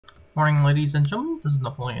Morning, ladies and gentlemen. This is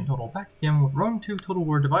Napoleon Total back again with Rome 2 Total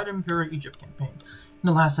War Divide Impera Egypt campaign. In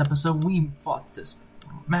the last episode, we fought this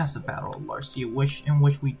massive battle of Larsia, in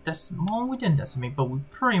which we didn't decimate, but we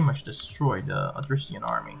pretty much destroyed the Odrysian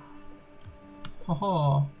army.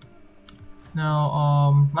 Haha.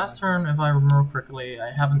 Now, last turn, if I remember correctly,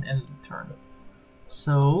 I haven't ended the turn.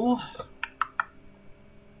 So,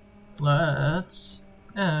 let's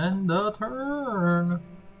end the turn.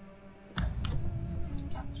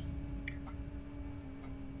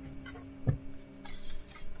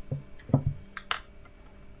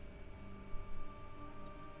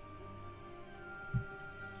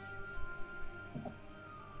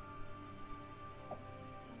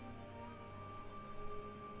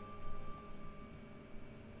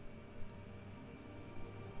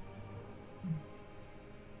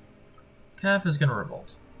 Cav is gonna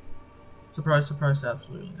revolt. Surprise, surprise,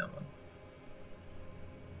 absolutely no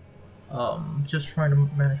one. Just trying to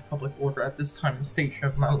manage public order at this time and stage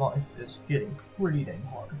of my life is getting pretty dang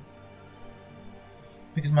hard.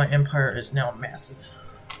 Because my empire is now massive.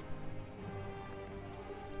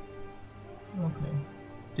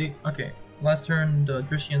 Okay, last turn the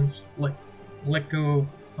Odrysians let go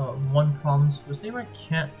of one province, whose name I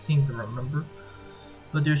can't seem to remember.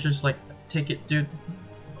 But there's just like, take it, dude.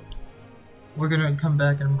 We're gonna come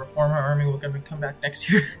back and reform our army. We're gonna come back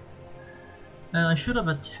next year. And I should have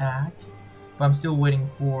attacked, but I'm still waiting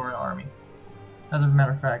for an army. As a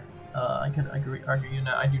matter of fact, I could argue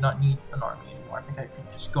that I do not need an army anymore. I think I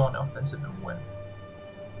could just go on the offensive and win.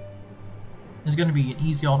 It's gonna be an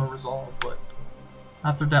easy auto-resolve, but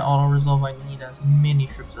after that auto-resolve, I need as many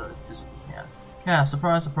troops as I physically can. Yeah,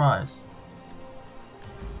 surprise, surprise.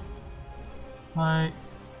 What?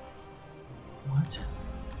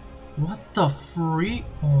 What the freak?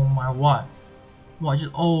 Oh my, what? What?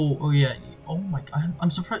 Just, oh yeah. Oh my god. I'm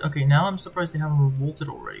surprised. Okay, now I'm surprised they haven't revolted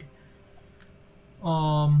already.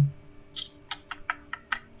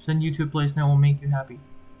 Send you to a place that will make you happy.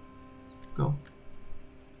 Go.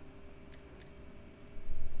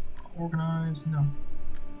 Organize. No.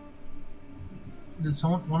 Did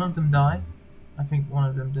one of them die? I think one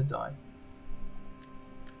of them did die.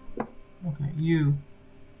 Okay, you.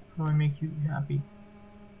 How do I make you happy?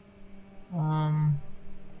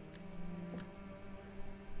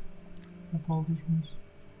 Politicians.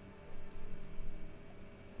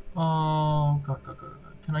 Oh, God.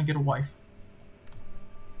 Can I get a wife?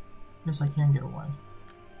 Yes, I can get a wife.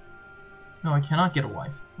 No, I cannot get a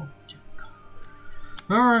wife. Oh, dear God.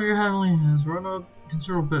 Member of your family has run a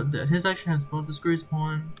considerable bit of debt. His action has brought disgrace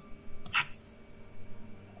upon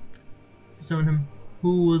him.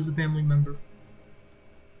 Who was the family member?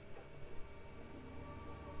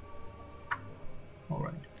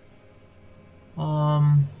 Alright.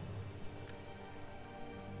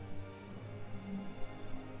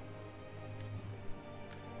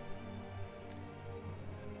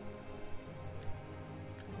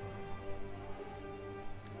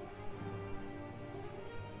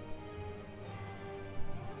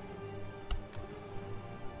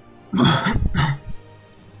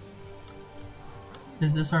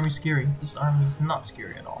 Is this army scary? This army is not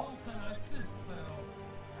scary at all.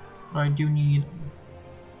 But I do need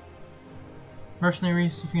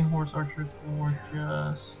mercenaries, Scythian horse archers, or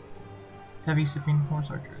just heavy Scythian horse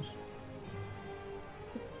archers.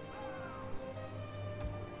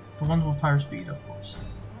 The ones with higher speed, of course.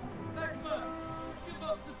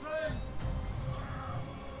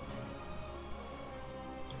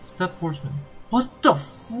 Step horseman. What the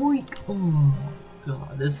freak? Oh my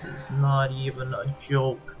god, this is not even a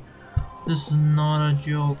joke. This is not a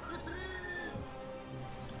joke.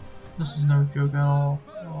 This is no joke at all.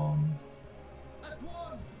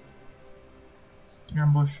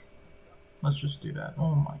 Ambush. Let's just do that.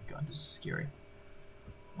 Oh my god, this is scary.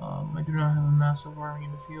 I do not have a massive army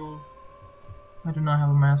in the field. I do not have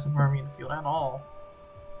a massive army in the field at all.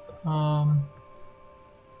 Oh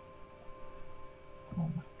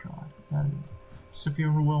my god. That is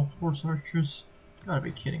Scythian Royal Horse Archers. Gotta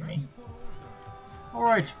be kidding me.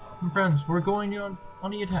 Alright, my friends, we're going on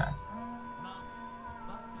the attack.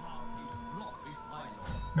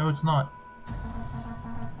 No, it's not.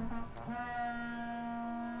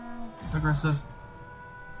 Aggressive.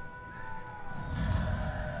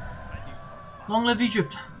 Long live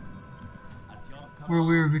Egypt, where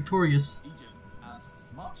we are victorious.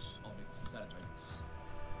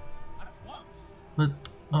 But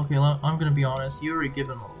okay, I'm gonna be honest. You already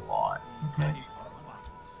given a lot. Okay.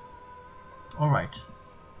 All right.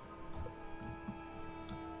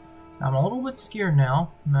 I'm a little bit scared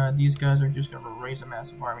now. These guys are just gonna raise a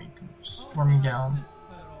massive army, storming down.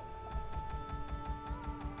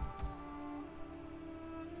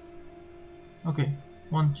 Okay,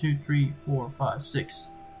 1, 2, 3, 4, 5, 6.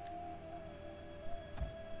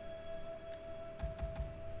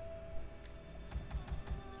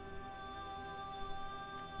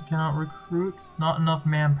 Cannot recruit. Not enough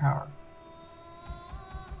manpower.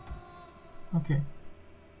 Okay.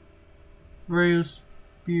 Rails,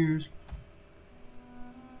 spears.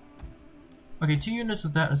 Okay, 2 units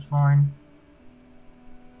of that is fine.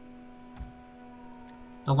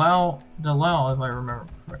 The Lao, if I remember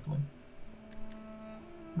correctly.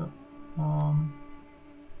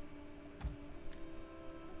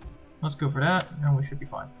 Let's go for that, and we should be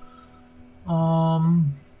fine.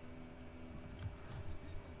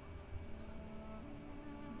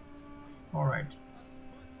 Alright.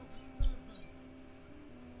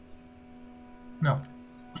 No.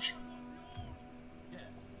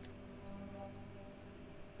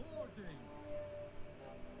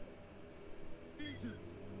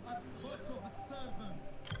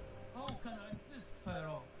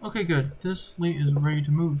 Okay, good. This fleet is ready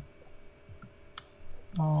to move.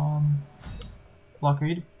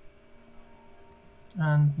 Blockade.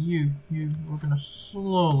 And we're gonna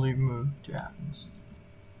slowly move to Athens.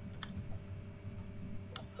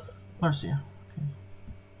 Marcia. Okay.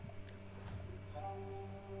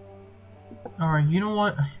 Alright, you know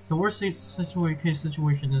what? The worst case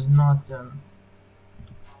situation is not them.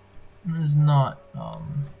 It's not,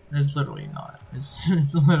 it's literally not.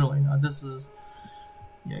 It's literally not. This is,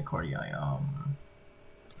 yeah, Cordia.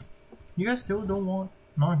 You guys still don't want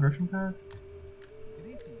non-aggression pad?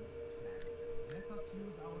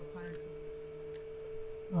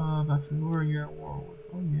 Got you. Who are you at war with?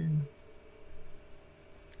 Oh, yeah.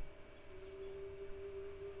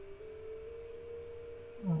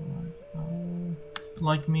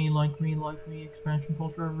 Like me, expansion,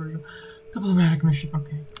 culture version, diplomatic mission.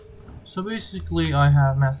 Okay. So basically, I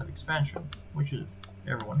have massive expansion, which is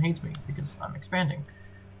everyone hates me because I'm expanding,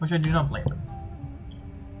 which I do not blame them.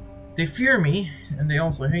 They fear me, and they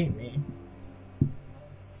also hate me.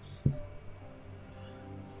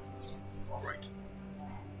 Alright.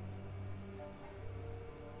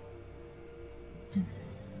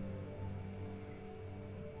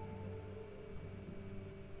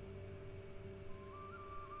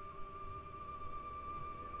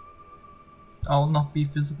 I'll not be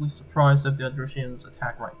physically surprised if the Odrysians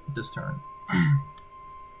attack right this turn.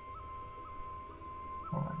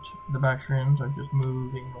 Alright, the Bactrians are just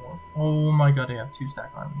moving north. Oh my god, they have 2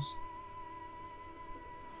 stack armies.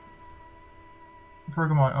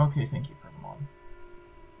 Pergamon, okay, thank you, Pergamon.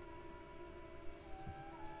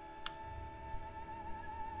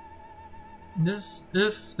 This,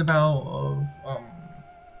 if the Battle of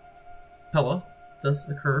Pella does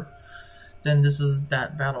occur, then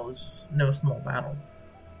that battle is no small battle.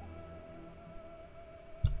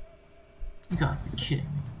 You gotta be kidding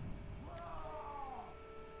me.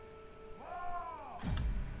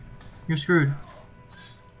 You're screwed.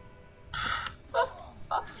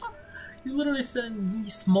 You literally sent the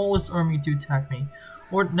smallest army to attack me.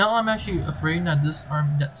 Or now I'm actually afraid that this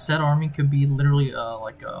army, that said army, could be literally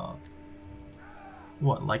like a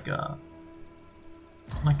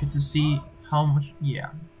to see how much. Yeah.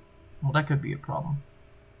 Well, that could be a problem.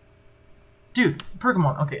 Dude,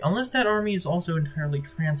 Pergamon, okay, unless that army is also entirely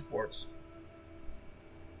transports.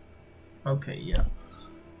 Okay, yeah.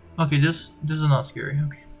 Okay, this is not scary,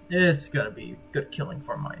 okay. It's gonna be good killing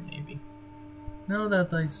for my navy. Now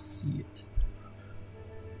that I see it.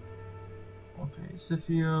 Okay,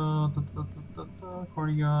 Scythia,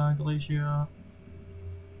 Cordia, Galatia.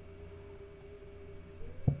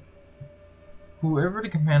 Whoever the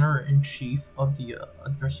commander-in-chief of the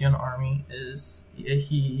Odrysian army is,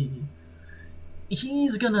 he's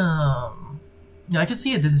gonna... Yeah, I can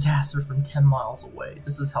see a disaster from 10 miles away.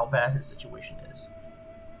 This is how bad his situation is.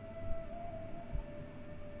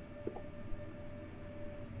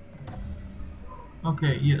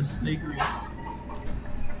 Okay, yes, I agree.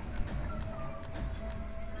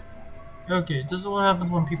 Okay, this is what happens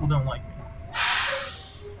when people don't like me.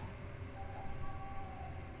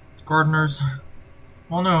 Gardeners.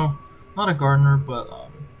 Well, no, not a gardener, but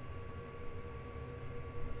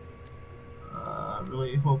I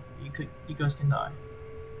really hope you guys can die.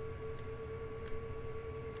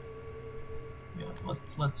 Yeah,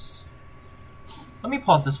 let me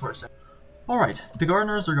pause this for a second. All right, the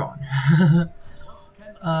gardeners are gone.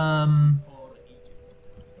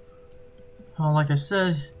 Well, like I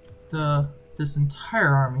said, this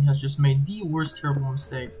entire army has just made the worst terrible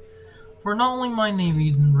mistake. For not only my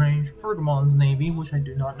navy's in range, Pergamon's navy, which I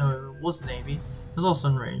do not know if it was a navy, is also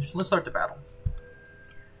in range. Let's start the battle.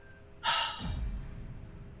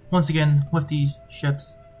 Once again, with these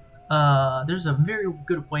ships, there's a very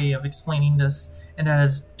good way of explaining this, and that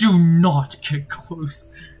is do not get close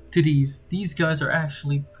to these. These guys are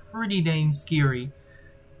actually pretty dang scary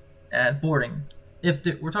at boarding. If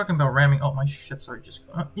we're talking about ramming, oh, my ships are just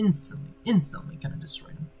instantly gonna destroy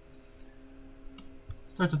them.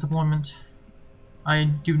 Start the deployment. I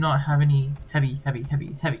do not have any heavy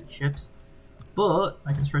ships, but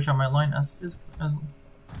I can stretch out my line as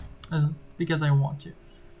big as I want to.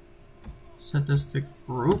 Set this to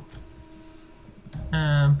group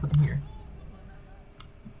and put them here.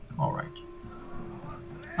 All right.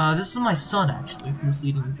 This is my son actually, who's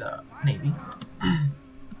leading the navy.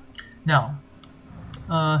 Now,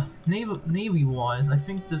 navy-wise, I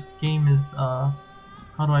think this game is how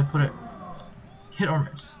do I put it? Hit or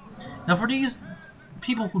miss. Now, for these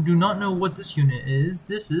people who do not know what this unit is,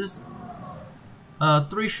 this is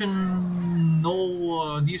Thracian.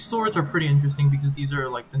 No, these swords are pretty interesting because these are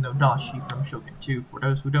like the Nodashi from Shogun 2. For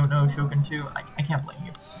those who don't know Shogun 2, I can't blame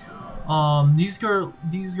you. These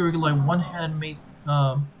are like one-handed made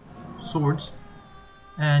swords,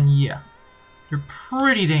 and yeah, they're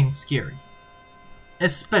pretty dang scary,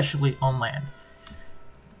 especially on land.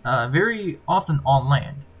 Very often on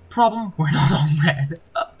land. Problem, we're not on land.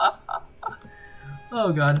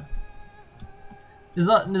 Oh god. It's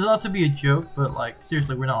not to be a joke, but like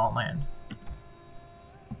seriously, we're not on land.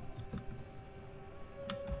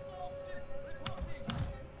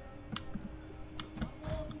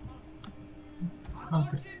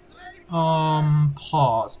 Okay.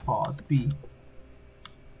 Pause. B.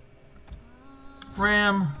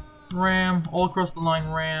 Ram, all across the line,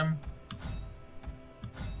 ram.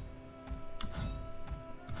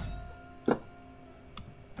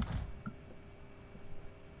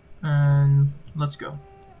 And let's go.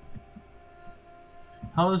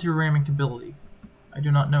 How is your ramming ability? I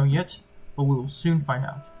do not know yet, but we will soon find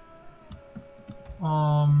out.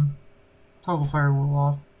 Toggle firewall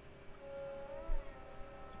off.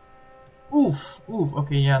 Oof.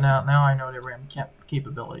 Okay, yeah, now I know the ram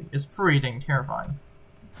capability. It's pretty dang terrifying.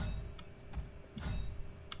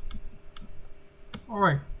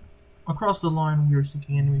 Alright. Across the line, we are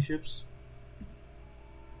sinking enemy ships.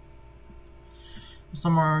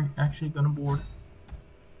 Some are actually gonna board.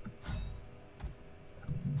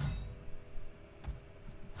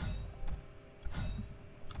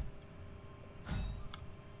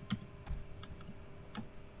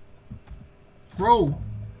 Bro!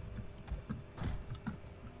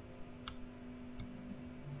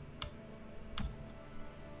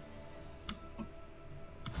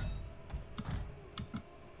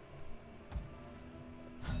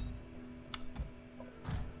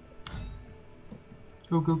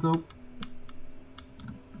 Go.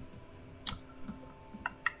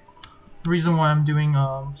 The reason why I'm doing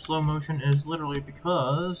slow motion is literally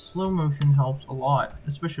because slow motion helps a lot,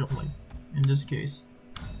 especially in this case.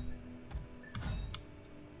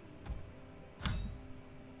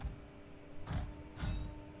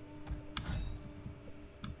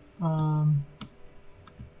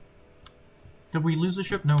 Did we lose a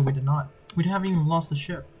ship? No, we did not. We haven't even lost a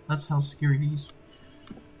ship. That's how scary these.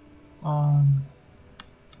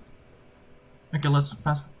 Okay, let's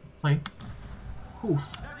fast play.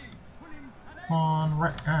 Oof. On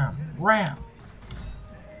ram.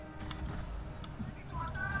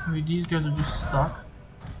 Wait, these guys are just stuck.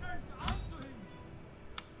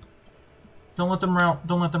 Don't let them rout.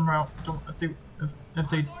 Don't if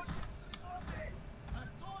they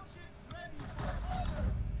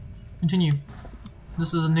continue.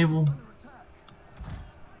 This is a naval.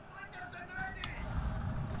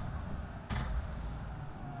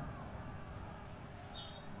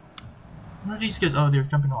 Where are these guys? Oh, they're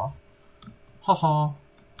jumping off. Haha.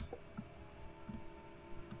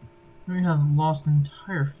 We have lost an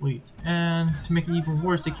entire fleet. And to make it even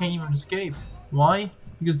worse, they can't even escape. Why?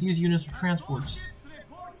 Because these units are transports.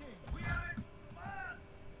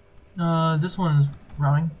 This one is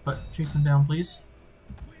routing, but chase them down, please.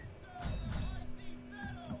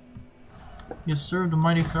 You served the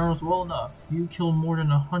mighty pharaohs well enough. You killed more than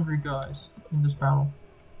 100 guys in this battle.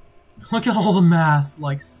 Look at all the mass.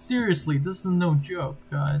 Like, seriously, this is no joke,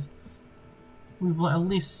 guys. We've at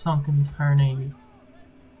least sunk an entire navy.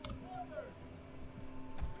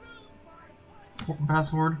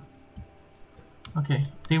 Fast forward. Okay,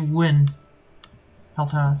 they win.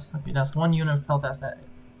 Peltas. Okay, that's one unit of Peltas that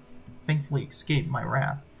thankfully escaped my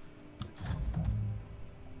wrath.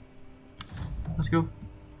 Let's go.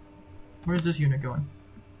 Where's this unit going?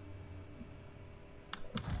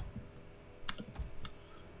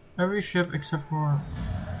 Every ship except for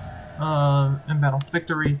in battle.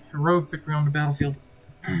 Victory. Heroic victory on the battlefield.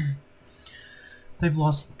 They've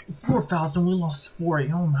lost 4,000. We lost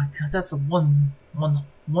 40. Oh my god, that's a 1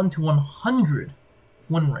 to 100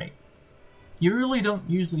 win rate. You really don't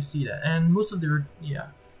usually see that, and most of their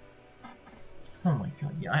Oh my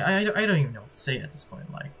god, yeah. I don't even know what to say at this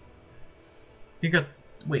point. Like, they got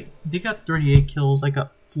 38 kills. I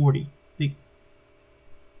got 40.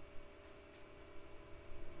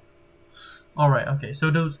 Alright, okay,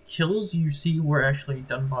 so those kills you see were actually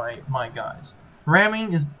done by my guys.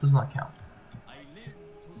 Ramming does not count.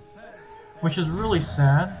 Which is really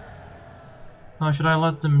sad. Should I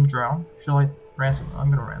let them drown? Should I ransom them? I'm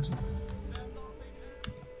gonna ransom them.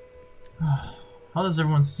 How does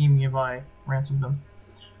everyone see me if I ransom them?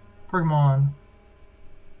 Pokemon.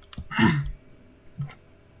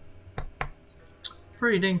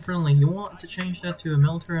 Pretty dang friendly. You want to change that to a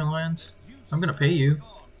military alliance? I'm gonna pay you.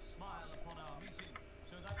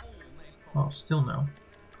 Oh, still no.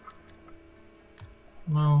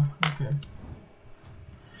 No, okay.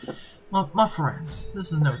 My friends,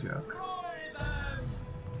 this is no joke.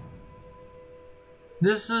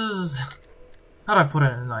 This is... how do I put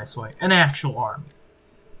it in a nice way? An actual army.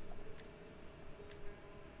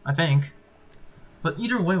 I think. But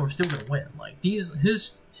either way, we're still gonna win. Like, his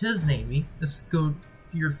navy is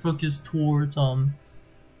geared focused towards, how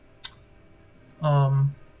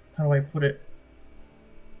do I put it?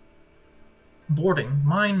 Boarding.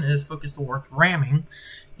 Mine is focused towards ramming,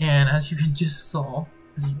 and as you guys just saw,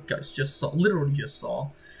 literally just saw,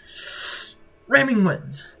 ramming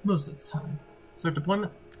wins most of the time. Start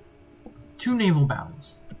deployment. 2 naval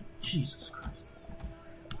battles. Jesus Christ.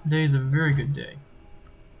 Today is a very good day.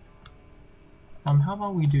 How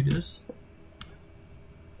about we do this?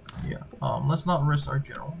 Yeah. Let's not risk our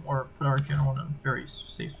general, or put our general in a very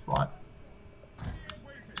safe spot.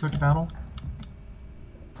 Start the battle.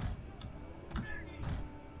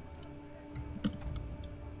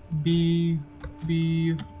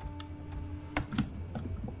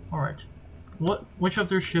 Alright. Which of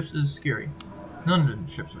their ships is scary? None of their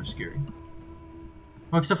ships are scary.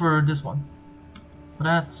 Well, except for this one. But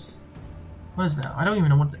that's... what is that? I don't even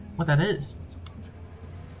know what that is.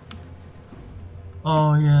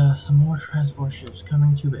 Oh yeah, some more transport ships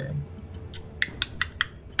coming to bay.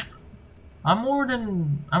 I'm more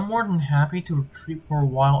than happy to retreat for a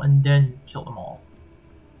while and then kill them all.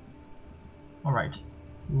 Alright.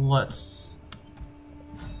 Let's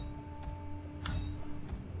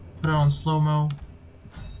put it on slow-mo.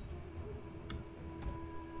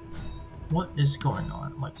 What is going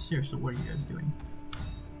on? Like, seriously, what are you guys doing?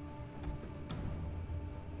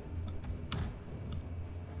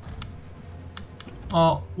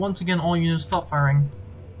 Once again, all units, stop firing.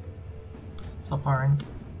 Stop firing.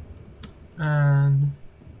 And...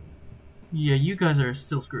 yeah, you guys are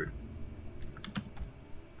still screwed.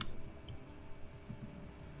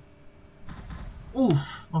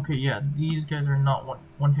 Oof. Okay, yeah, these guys are not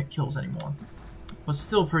one-hit kills anymore. But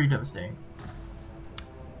still pretty devastating.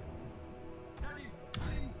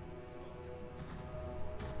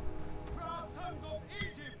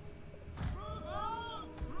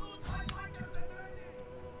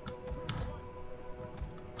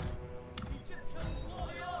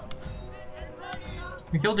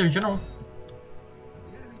 We killed their general.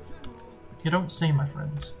 You don't say, my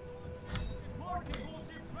friends.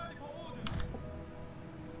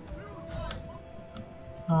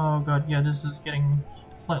 Oh god, yeah, this is getting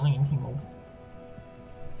slightly entangled.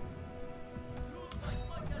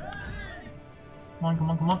 Come on, come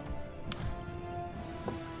on, come on.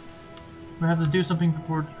 We have to do something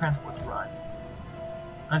before the transports arrive.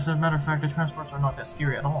 As a matter of fact, the transports are not that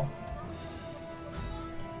scary at all.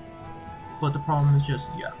 But the problem is just,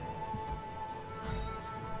 yeah.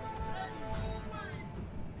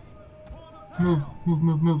 Move, move,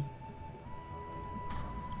 move, move.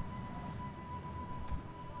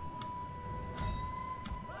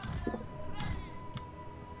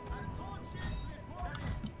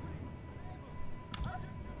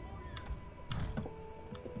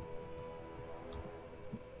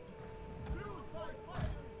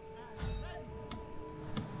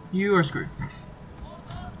 You are screwed.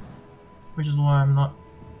 Which is why I'm not...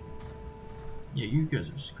 yeah, you guys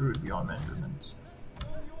are screwed beyond measurements.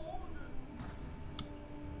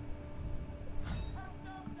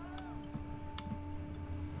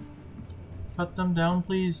 Cut them down,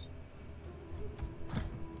 please.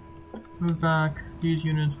 Move back. These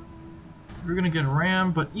units. You're gonna get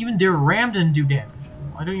rammed, but even their ram didn't do damage.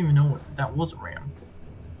 I don't even know what that was a ram.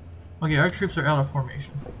 Okay, our troops are out of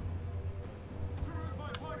formation.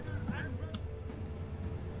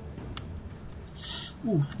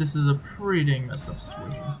 Oof, this is a pretty dang messed up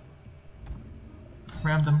situation.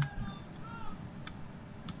 Ram them.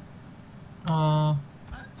 Oh,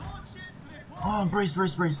 brace,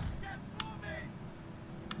 brace, brace.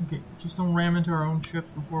 Okay, just don't ram into our own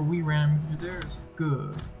ships before we ram into theirs.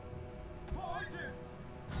 Good.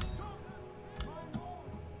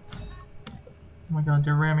 Oh my god,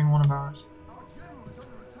 they're ramming one of ours.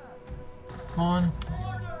 Come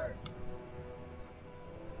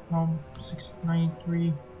on.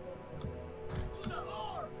 693.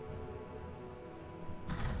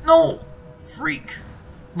 No! Freak!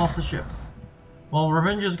 Lost the ship. Well,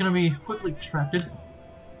 revenge is gonna be quickly extracted.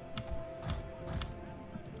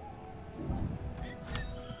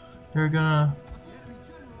 They're gonna...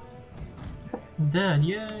 He's dead,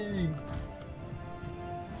 yay!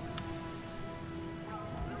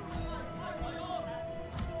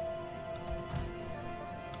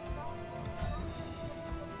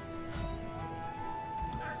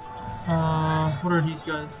 What are these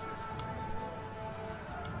guys?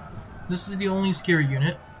 This is the only scary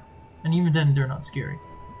unit, and even then they're not scary.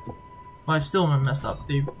 But I still am messed up.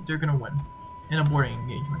 They're gonna win in a boarding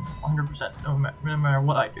engagement, 100%, no matter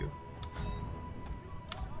what I do.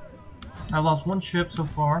 I lost one ship so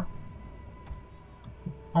far.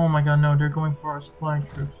 Oh my god, no, they're going for our supply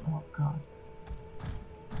troops. Oh god.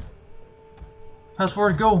 Fast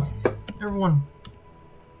forward, go! Everyone!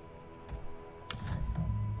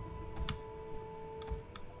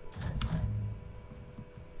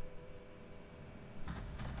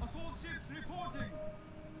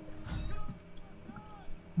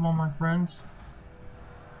 Come on, my friends.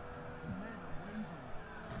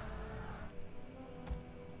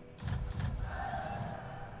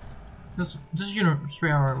 This unit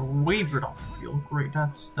straight out wavered off the field. Great,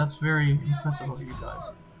 that's very impressive of you guys.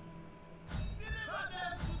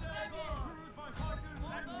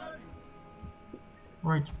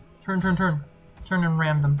 Right, turn and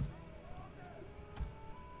ram them.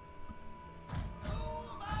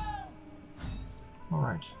 All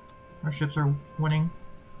right, our ships are winning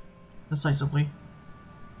decisively.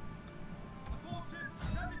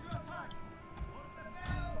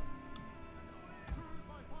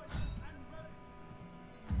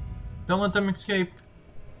 Don't let them escape.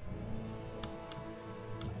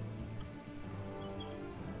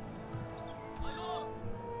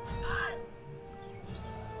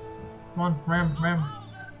 Come on, ram.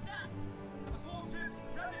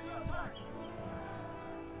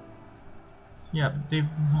 Yeah, they've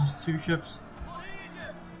lost 2 ships.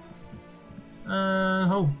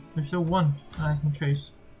 Oh, there's still 1 I can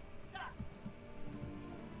chase.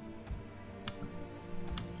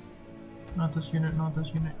 Not this unit,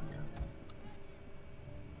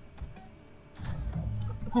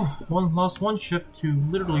 Oh, lost 1 ship to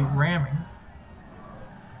literally ramming.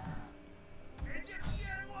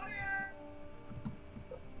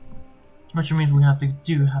 Which means we have to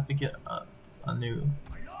get a new.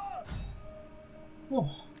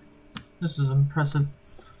 Oh, this is impressive.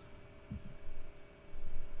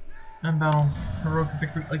 And battle heroic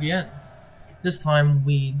victory again. This time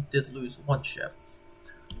we did lose 1 ship.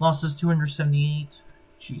 Losses 278.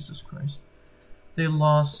 Jesus Christ. They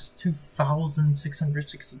lost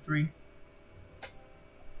 2,663.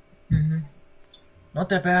 Not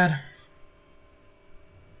that bad.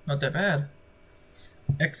 Not that bad.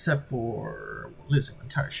 Except for losing an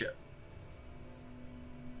entire ship.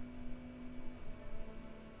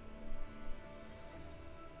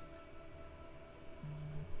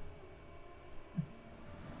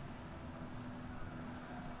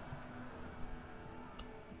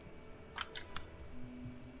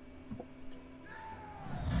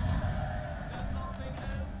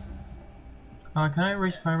 Can I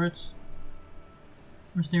erase pirates?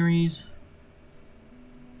 Mercenaries?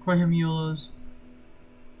 Croyhemulas?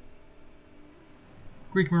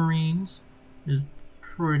 Greek Marines is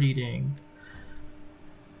pretty dang.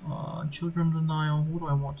 Children of the Nile, what do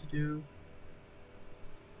I want to do?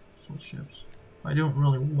 Soul ships. I don't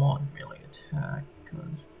really want melee attack,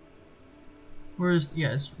 because... Where is...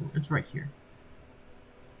 yeah, it's right here.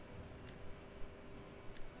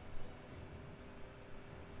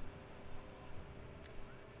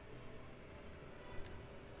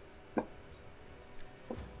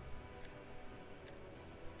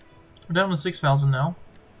 We're down to 6,000 now.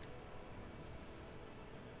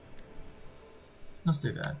 Let's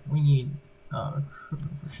do that. We need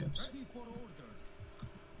recruitment for ships.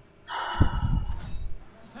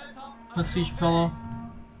 Let's siege Pella.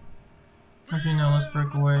 Actually, no, let's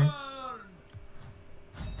break away.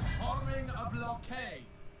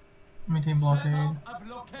 Maintain blockade.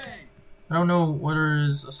 I don't know whether it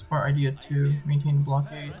is a smart idea to maintain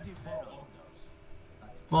blockade,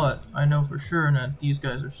 but I know for sure that these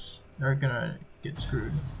guys are gonna get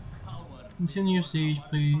screwed. Continue siege,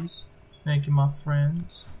 please. Thank you, my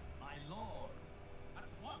friends.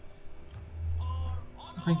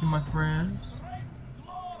 Thank you, my friends.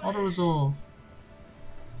 Auto resolve.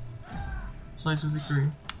 Slice of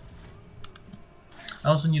victory. I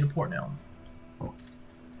also need a port now.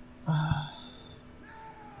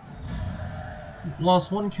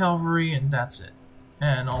 Lost 1 cavalry and that's it.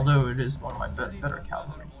 And although it is one of my better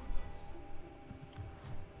cavalry.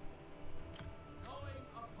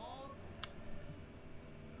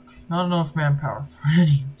 Not enough manpower for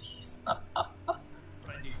any of these.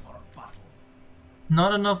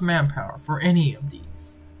 Not enough manpower for any of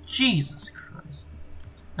these. Jesus Christ.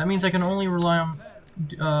 That means I can only rely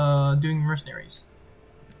on doing mercenaries.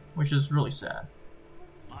 Which is really sad.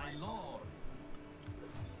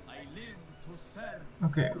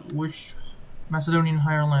 Okay, which Macedonian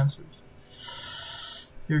higher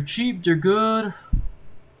lancers? They're cheap, they're good.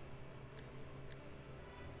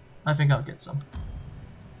 I think I'll get some.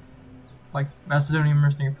 Like Macedonian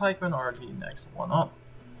mercenary pikemen are the next one up.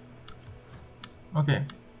 Okay.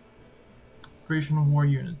 Creation of war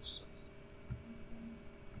units.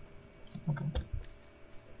 Okay.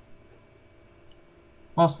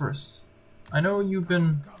 Phosphorus. I know you've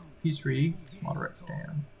been peace treaty. Moderate.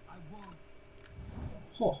 Damn.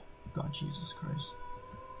 Oh, God, Jesus Christ.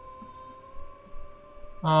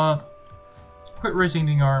 Quit raising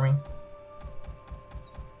the army.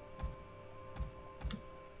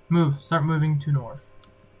 Move. Start moving to north.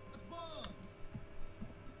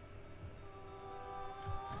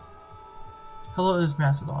 Hello is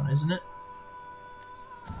Macedon, isn't it?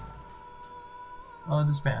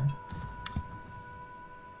 Disband.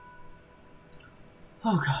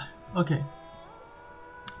 Oh God. Okay.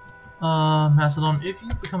 Macedon, if you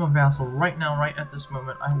become a vassal right now, right at this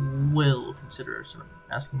moment, I will consider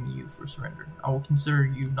asking you for surrender. I will consider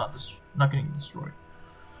you not getting destroyed.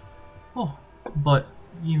 Oh, but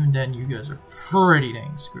even then, you guys are pretty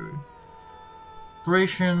dang screwed.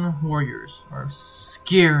 Thracian warriors are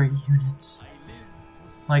scary units.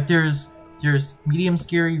 Like there's medium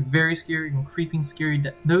scary, very scary, and creeping scary.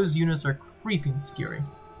 Those units are creeping scary.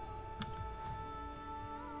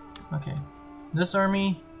 Okay, this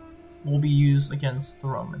army will be used against the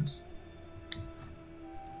Romans.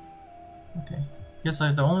 Okay, guess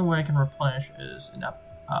the only way I can replenish is in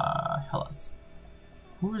Hellas.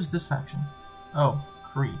 Who is this faction? Oh,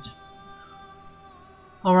 Crete.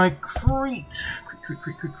 Alright, Crete.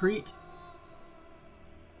 Crete.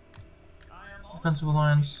 Defensive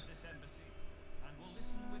alliance.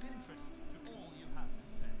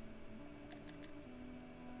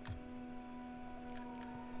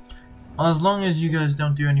 As long as you guys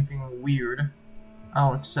don't do anything weird,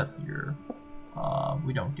 I'll accept your,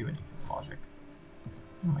 we don't do anything logic.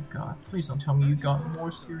 Oh my God, please don't tell me you got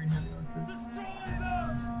more Syrian headhunters.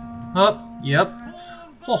 Oh, yep.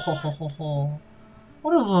 Ho ho ho ho ho.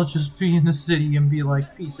 What if I'll just be in the city and be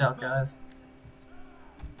like, peace out guys.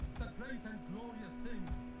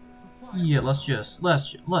 Yeah, let's just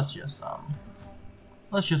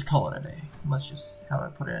call it a day. Let's just, how do I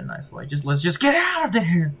put it in a nice way? Let's just get out of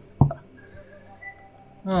there!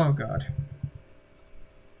 Oh God.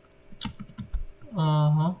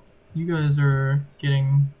 You guys are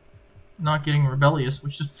not getting rebellious,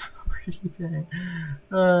 which is pretty dang.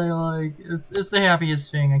 Like it's the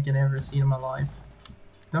happiest thing I can ever see in my life.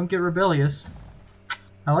 Don't get rebellious.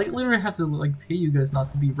 I literally have to pay you guys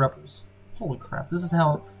not to be rebels. Holy crap! This is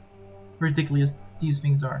how ridiculous these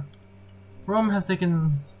things are. Rome has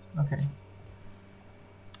taken. Okay.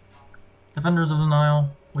 Defenders of the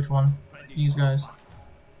Nile. Which one? These guys.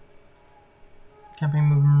 Campaign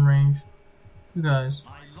movement range. You guys.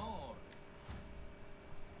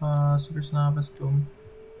 Super Novice, boom.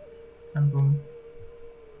 And boom.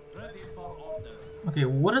 Okay,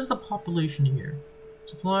 what is the population here?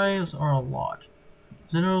 Supplies are a lot.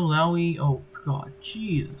 Zeno, Laui, oh God,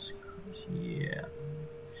 Jesus Christ, yeah.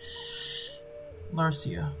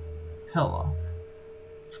 Larcia. Pella.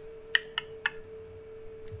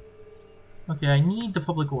 Okay, I need the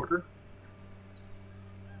public order.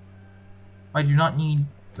 I do not need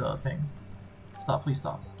the thing. Stop, please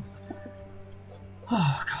stop.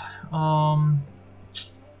 Oh God.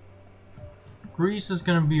 Greece is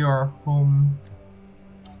gonna be our home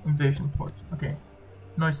invasion port. Okay.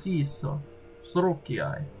 Narcissus,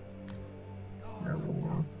 Sorokii,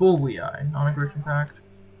 Bulgaria, non-aggression pact,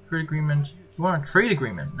 trade agreement. You want a trade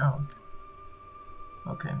agreement? No.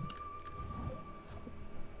 Okay.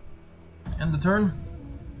 End the turn.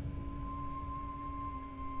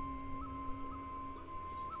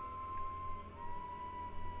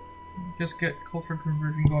 Just get culture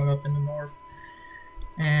conversion going up in the north.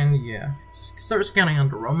 And yeah, start scanning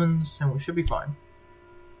under Romans and we should be fine.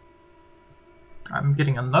 I'm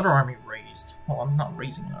getting another army raised. Well, I'm not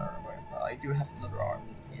raising another army, but I do have another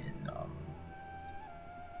army in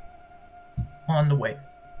on the way.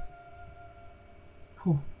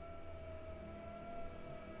 Whew.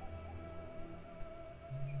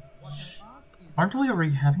 Aren't we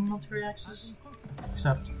already having military access?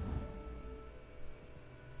 Except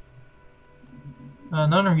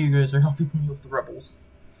none of you guys are helping me with the rebels.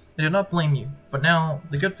 I do not blame you, but now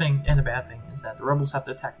the good thing and the bad thing is that the rebels have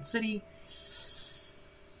to attack the city.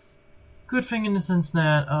 Good thing in the sense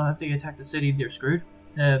that if they attack the city, they're screwed.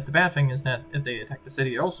 The bad thing is that if they attack the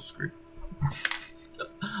city, they're also screwed.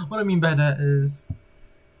 What I mean by that is,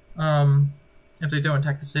 if they don't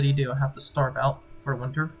attack the city, they'll have to starve out for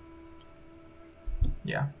winter.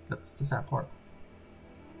 Yeah, that's the sad part.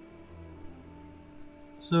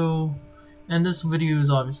 So, and this video is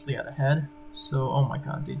obviously at a head. So, oh my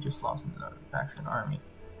god, they just lost another faction army.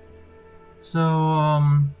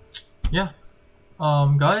 So, yeah.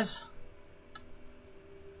 Guys,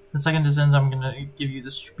 the second this ends, I'm gonna give you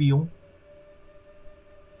the spiel.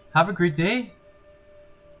 Have a great day.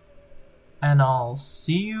 And I'll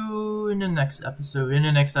see you in the next episode. In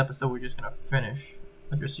the next episode, we're just gonna finish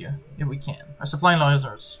Odrysia, if we can. Our supply lines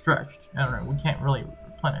are stretched. I don't know, we can't really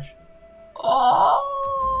replenish.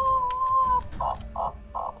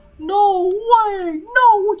 No way!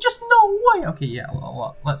 No, just no way! Okay, yeah,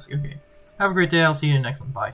 let's, okay. Have a great day, I'll see you in the next one, bye.